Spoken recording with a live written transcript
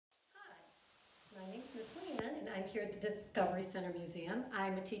I'm here at the Discovery Center Museum.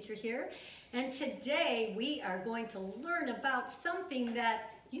 I'm a teacher here, and today we are going to learn about something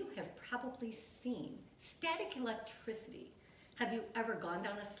that you have probably seen, static electricity. Have you ever gone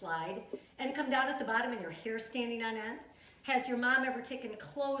down a slide and come down at the bottom and your hair's standing on end? Has your mom ever taken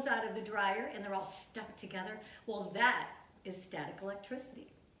clothes out of the dryer and they're all stuck together? Well, that is static electricity.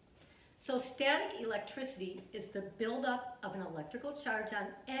 So static electricity is the buildup of an electrical charge on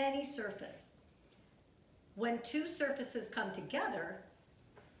any surface. When two surfaces come together,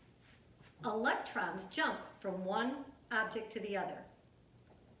 electrons jump from one object to the other.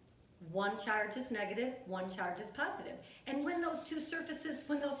 One charge is negative, one charge is positive. And when those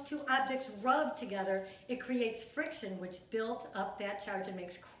two objects rub together, it creates friction, which builds up that charge and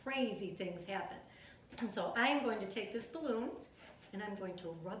makes crazy things happen. And so I'm going to take this balloon and I'm going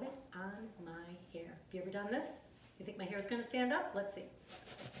to rub it on my hair. Have you ever done this? You think my hair is going to stand up? Let's see.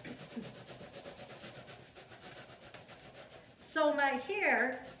 So my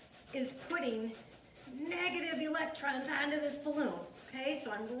hair is putting negative electrons onto this balloon. Okay,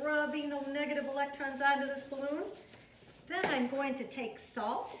 so I'm rubbing those negative electrons onto this balloon. Then I'm going to take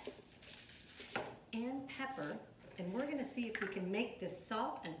salt and pepper, and we're going to see if we can make this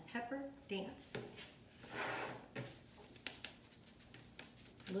salt and pepper dance.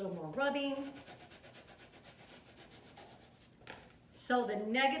 A little more rubbing. So the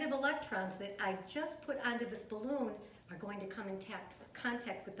negative electrons that I just put onto this balloon are going to come in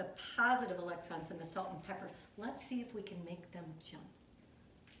contact with the positive electrons in the salt and pepper. Let's see if we can make them jump.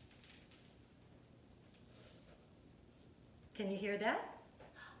 Can you hear that?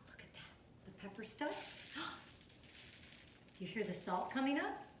 Look at that, the pepper stuff. You hear the salt coming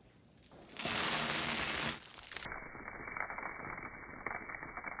up?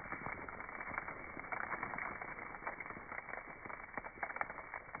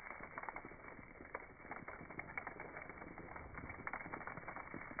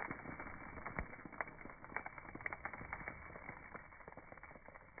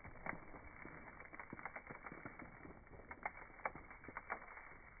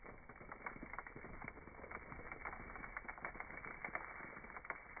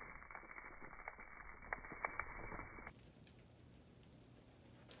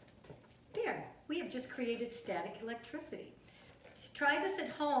 We have just created static electricity. To try this at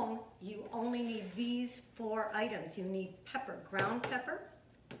home, you only need these 4 items. You need pepper, ground pepper,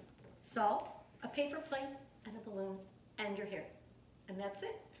 salt, a paper plate, and a balloon, and your hair. And that's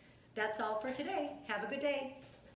it. That's all for today. Have a good day.